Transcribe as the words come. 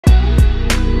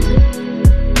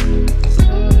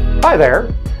Hi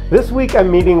there! This week I'm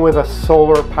meeting with a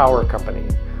solar power company.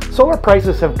 Solar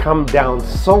prices have come down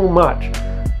so much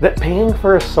that paying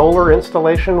for a solar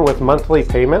installation with monthly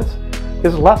payments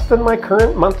is less than my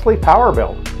current monthly power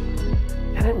bill.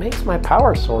 And it makes my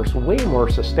power source way more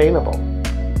sustainable.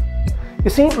 You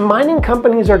see, mining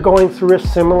companies are going through a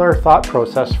similar thought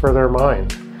process for their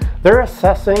mines. They're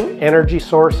assessing energy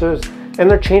sources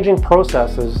and they're changing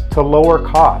processes to lower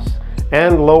costs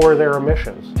and lower their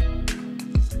emissions.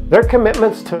 Their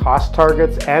commitments to cost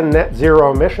targets and net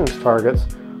zero emissions targets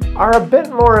are a bit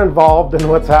more involved than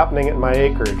what's happening at my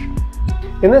acreage.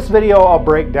 In this video, I'll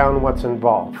break down what's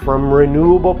involved, from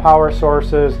renewable power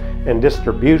sources and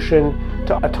distribution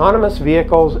to autonomous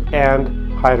vehicles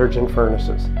and hydrogen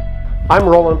furnaces. I'm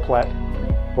Roland Plett.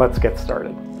 Let's get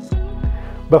started.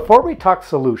 Before we talk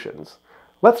solutions,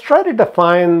 let's try to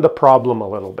define the problem a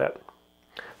little bit.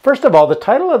 First of all, the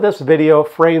title of this video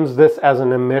frames this as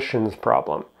an emissions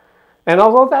problem. And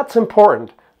although that's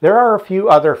important, there are a few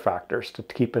other factors to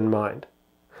keep in mind.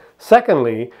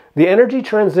 Secondly, the energy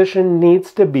transition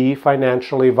needs to be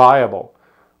financially viable,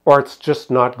 or it's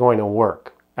just not going to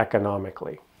work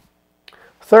economically.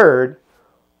 Third,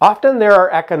 often there are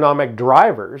economic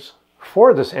drivers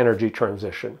for this energy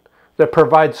transition that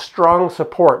provide strong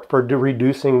support for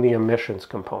reducing the emissions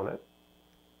component.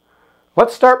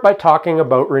 Let's start by talking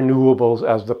about renewables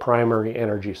as the primary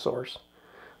energy source.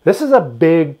 This is a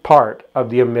big part of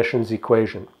the emissions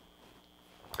equation.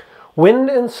 Wind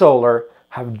and solar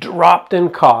have dropped in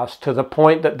cost to the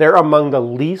point that they're among the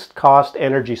least cost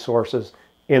energy sources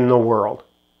in the world.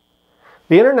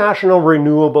 The International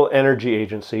Renewable Energy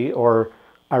Agency, or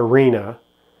IRENA,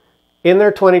 in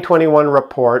their 2021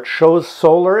 report shows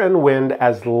solar and wind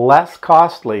as less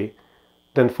costly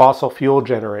than fossil fuel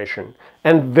generation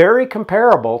and very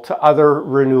comparable to other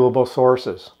renewable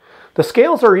sources. The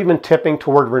scales are even tipping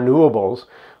toward renewables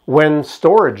when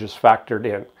storage is factored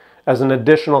in as an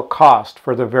additional cost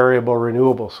for the variable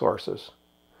renewable sources.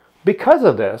 Because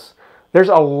of this, there's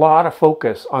a lot of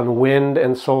focus on wind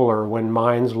and solar when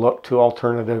mines look to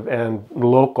alternative and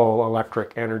local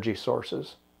electric energy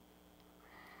sources.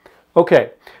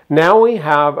 Okay, now we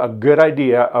have a good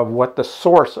idea of what the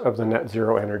source of the net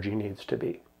zero energy needs to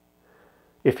be.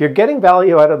 If you're getting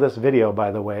value out of this video,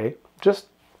 by the way, just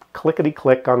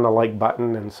clickety-click on the like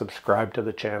button and subscribe to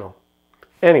the channel.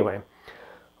 Anyway,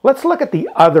 let's look at the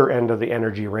other end of the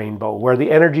energy rainbow, where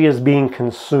the energy is being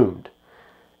consumed.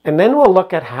 And then we'll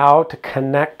look at how to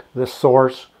connect the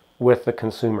source with the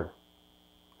consumer.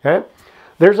 Okay?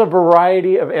 There's a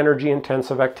variety of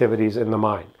energy-intensive activities in the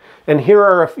mine. And here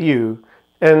are a few,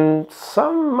 and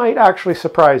some might actually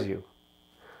surprise you.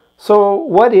 So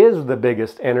what is the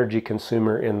biggest energy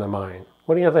consumer in the mine?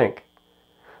 What do you think?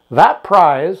 That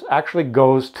prize actually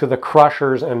goes to the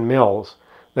crushers and mills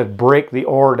that break the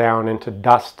ore down into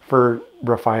dust for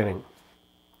refining.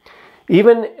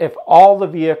 Even if all the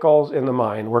vehicles in the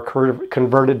mine were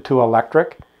converted to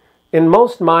electric, in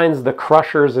most mines the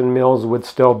crushers and mills would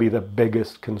still be the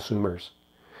biggest consumers.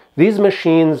 These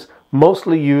machines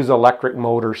mostly use electric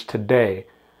motors today,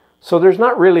 so there's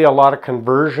not really a lot of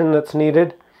conversion that's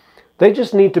needed. They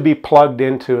just need to be plugged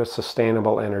into a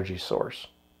sustainable energy source.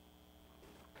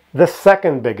 The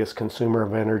second biggest consumer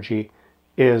of energy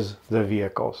is the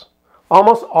vehicles.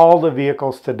 Almost all the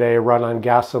vehicles today run on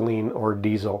gasoline or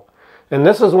diesel, and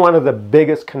this is one of the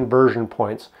biggest conversion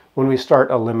points when we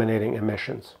start eliminating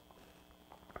emissions.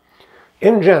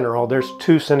 In general, there's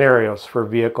two scenarios for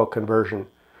vehicle conversion.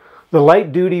 The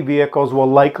light-duty vehicles will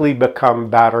likely become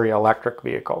battery electric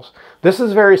vehicles. This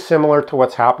is very similar to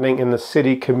what's happening in the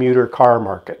city commuter car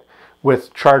market,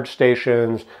 with charge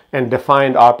stations and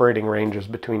defined operating ranges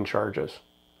between charges.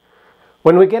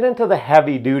 When we get into the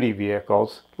heavy-duty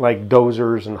vehicles, like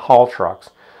dozers and haul trucks,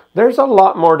 there's a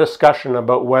lot more discussion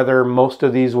about whether most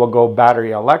of these will go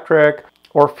battery electric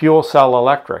or fuel cell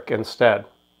electric instead.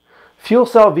 Fuel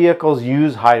cell vehicles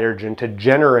use hydrogen to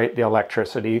generate the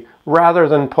electricity rather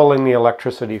than pulling the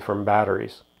electricity from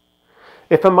batteries.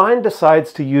 If a mine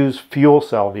decides to use fuel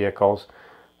cell vehicles,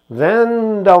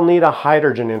 then they'll need a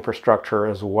hydrogen infrastructure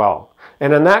as well.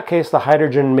 And in that case, the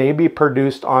hydrogen may be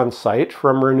produced on site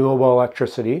from renewable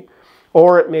electricity,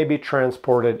 or it may be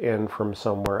transported in from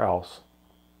somewhere else.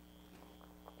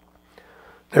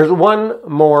 There's one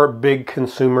more big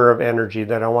consumer of energy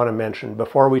that I want to mention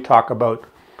before we talk about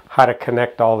how to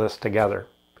connect all this together.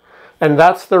 And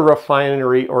that's the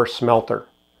refinery or smelter.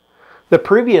 The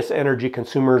previous energy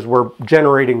consumers were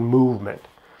generating movement.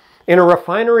 In a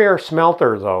refinery or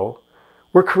smelter, though,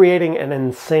 we're creating an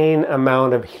insane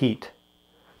amount of heat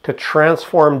to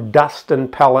transform dust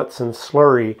and pellets and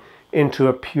slurry into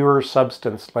a pure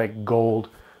substance like gold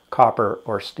copper,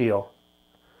 or steel.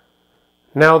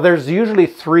 Now, there's usually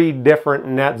 3 different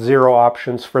net zero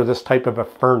options for this type of a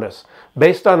furnace,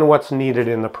 based on what's needed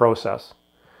in the process.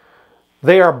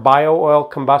 They are bio-oil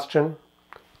combustion,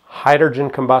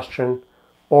 hydrogen combustion,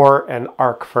 or an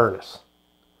arc furnace.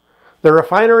 The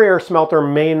refinery or smelter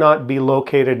may not be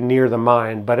located near the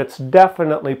mine, but it's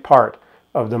definitely part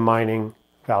of the mining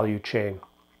value chain.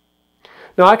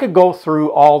 Now, I could go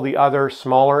through all the other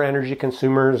smaller energy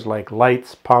consumers like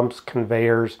lights, pumps,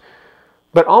 conveyors,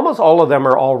 but almost all of them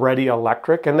are already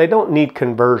electric and they don't need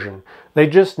conversion. They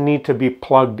just need to be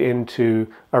plugged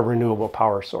into a renewable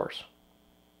power source.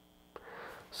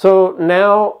 So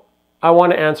now I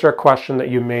want to answer a question that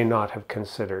you may not have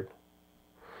considered.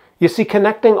 You see,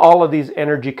 connecting all of these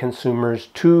energy consumers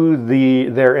to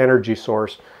their energy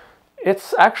source,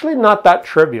 it's actually not that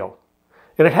trivial.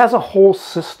 And it has a whole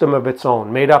system of its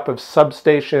own, made up of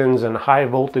substations and high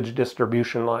voltage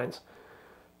distribution lines.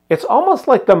 It's almost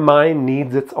like the mine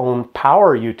needs its own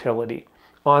power utility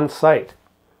on site.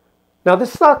 Now,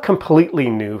 this is not completely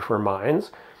new for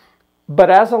mines, but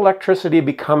as electricity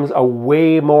becomes a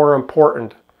way more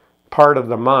important part of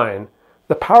the mine,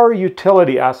 the power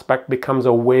utility aspect becomes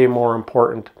a way more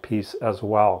important piece as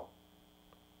well.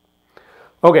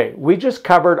 Okay, we just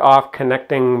covered off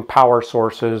connecting power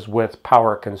sources with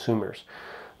power consumers.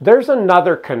 There's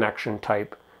another connection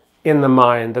type in the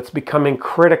mine that's becoming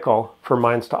critical for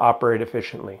mines to operate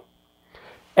efficiently.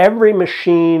 Every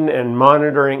machine and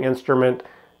monitoring instrument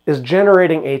is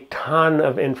generating a ton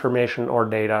of information or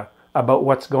data about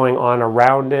what's going on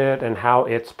around it and how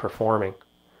it's performing.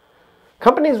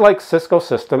 Companies like Cisco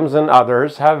Systems and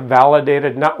others have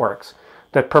validated networks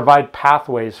that provide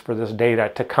pathways for this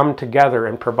data to come together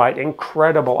and provide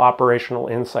incredible operational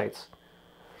insights.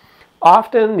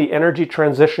 Often, the energy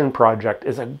transition project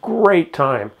is a great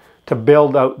time to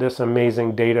build out this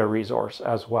amazing data resource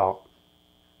as well.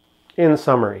 In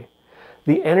summary,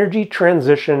 the energy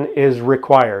transition is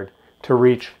required to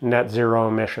reach net zero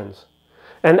emissions.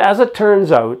 And as it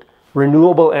turns out,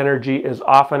 renewable energy is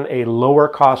often a lower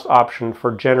cost option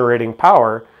for generating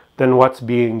power than what's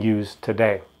being used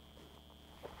today.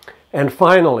 And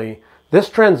finally, this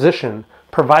transition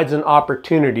provides an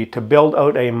opportunity to build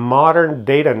out a modern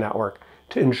data network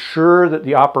to ensure that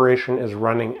the operation is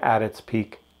running at its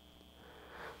peak.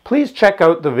 Please check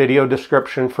out the video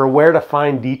description for where to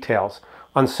find details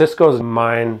on Cisco's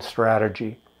mine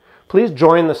strategy. Please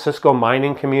join the Cisco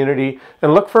mining community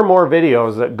and look for more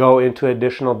videos that go into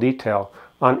additional detail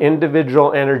on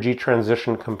individual energy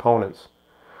transition components.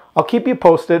 I'll keep you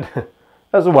posted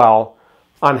as well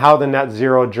on how the net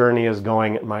zero journey is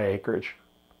going at my acreage.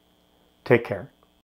 Take care.